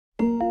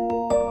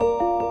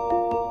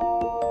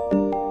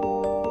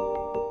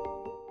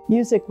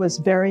Music was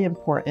very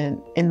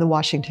important in the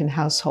Washington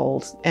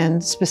household,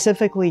 and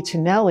specifically to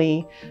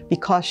Nelly,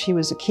 because she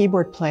was a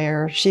keyboard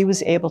player, she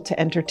was able to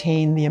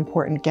entertain the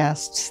important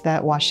guests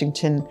that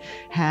Washington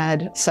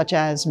had, such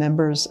as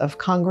members of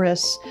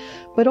Congress,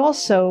 but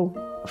also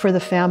for the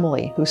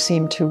family, who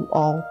seemed to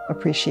all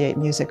appreciate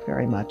music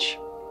very much.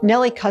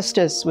 Nelly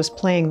Custis was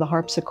playing the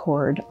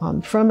harpsichord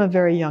from a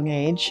very young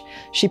age.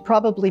 She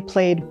probably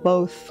played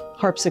both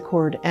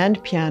harpsichord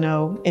and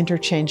piano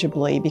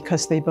interchangeably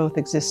because they both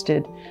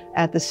existed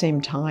at the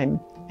same time.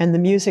 And the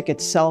music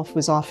itself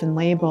was often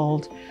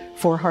labeled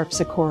for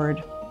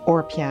harpsichord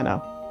or piano.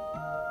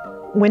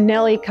 When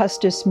Nelly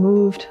Custis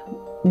moved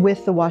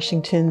with the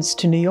Washingtons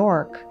to New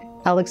York,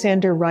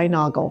 Alexander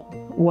Reinagel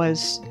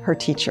was her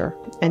teacher,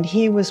 and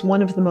he was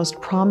one of the most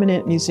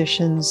prominent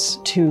musicians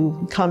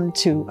to come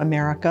to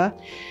America.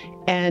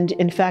 And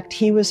in fact,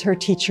 he was her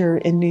teacher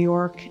in New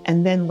York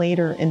and then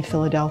later in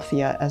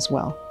Philadelphia as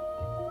well.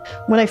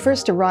 When I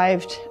first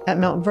arrived at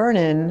Mount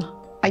Vernon,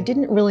 I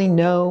didn't really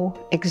know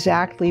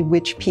exactly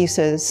which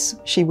pieces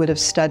she would have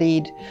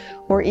studied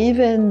or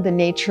even the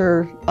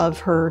nature of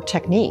her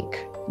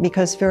technique,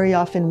 because very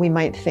often we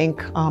might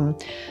think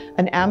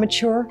an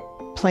amateur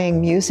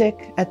playing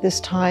music at this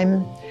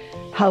time,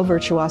 how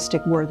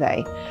virtuosic were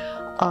they?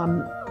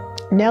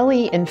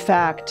 Nelly, in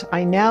fact,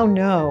 I now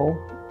know,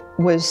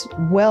 was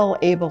well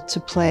able to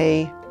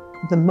play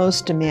the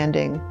most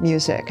demanding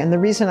music. And the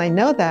reason I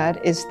know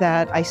that is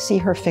that I see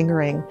her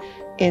fingering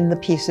in the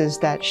pieces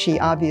that she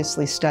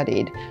obviously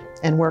studied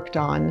and worked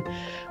on.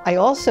 I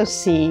also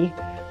see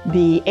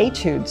the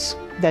etudes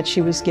that she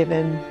was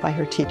given by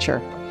her teacher,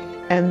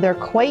 and they're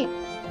quite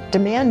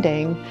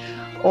demanding.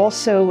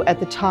 Also, at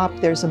the top,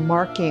 there's a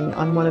marking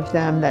on one of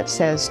them that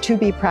says, "To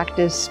be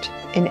practiced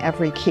in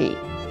every key."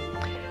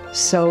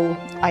 So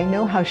I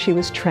know how she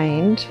was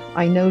trained.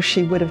 I know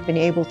she would have been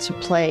able to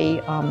play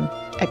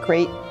at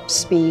great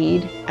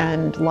speed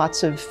and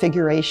lots of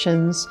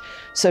figurations.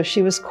 So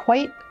she was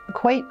quite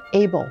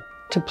able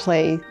to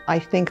play, I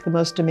think, the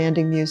most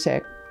demanding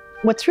music.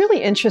 What's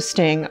really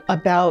interesting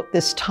about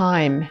this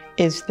time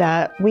is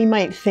that we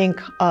might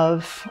think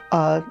of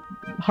a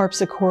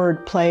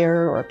harpsichord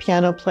player or a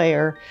piano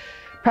player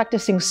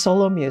practicing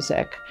solo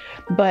music,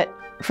 but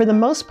for the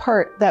most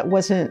part, that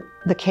wasn't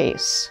the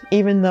case.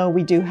 Even though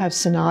we do have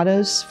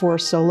sonatas for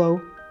solo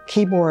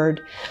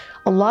keyboard,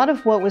 a lot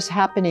of what was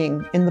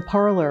happening in the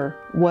parlor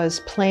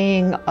was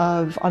playing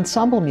of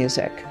ensemble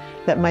music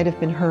that might have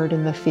been heard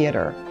in the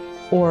theater,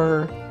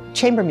 or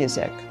chamber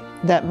music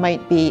that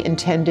might be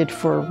intended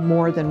for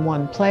more than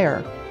one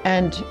player.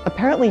 And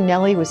apparently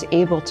Nelly was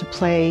able to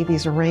play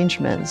these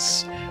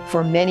arrangements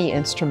for many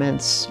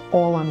instruments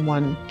all on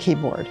one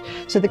keyboard.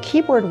 So the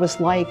keyboard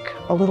was like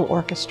a little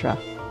orchestra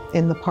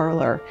in the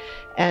parlor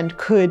and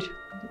could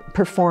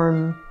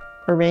perform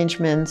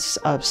arrangements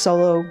of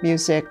solo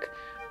music,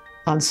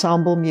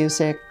 ensemble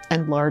music,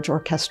 and large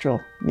orchestral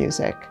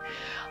music.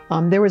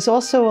 There was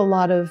also a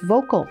lot of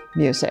vocal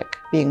music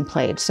being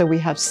played. So we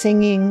have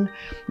singing,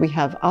 we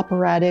have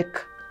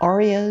operatic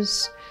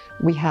arias,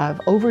 we have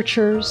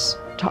overtures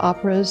to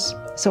operas.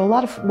 So a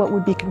lot of what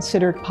would be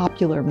considered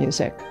popular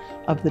music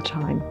of the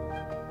time.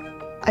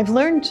 I've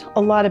learned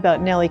a lot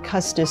about Nelly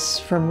Custis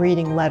from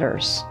reading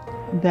letters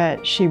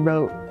that she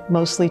wrote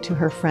mostly to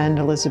her friend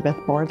Elizabeth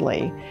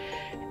Bordley.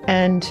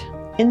 And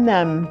in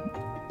them,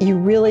 you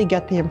really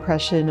get the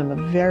impression of a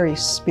very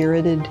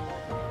spirited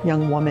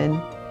young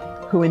woman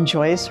who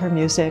enjoys her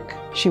music.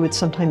 She would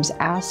sometimes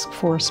ask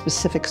for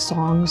specific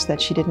songs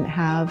that she didn't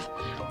have,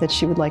 that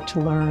she would like to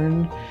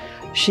learn.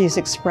 She's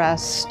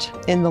expressed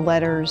in the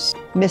letters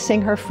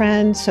missing her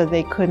friend, so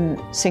they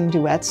couldn't sing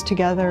duets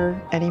together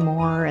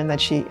anymore, and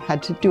that she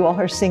had to do all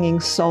her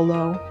singing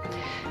solo.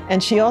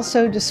 And she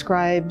also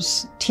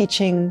describes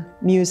teaching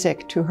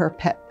music to her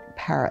pet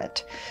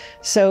parrot.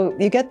 So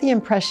you get the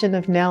impression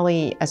of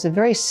Nelly as a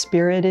very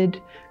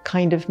spirited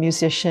kind of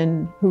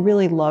musician who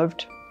really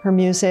loved her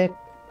music,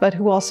 but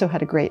who also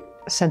had a great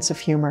sense of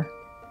humor.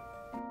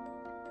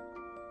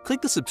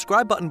 Click the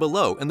subscribe button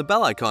below and the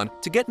bell icon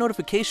to get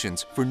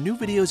notifications for new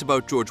videos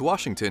about George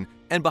Washington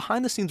and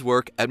behind-the-scenes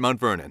work at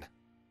Mount Vernon.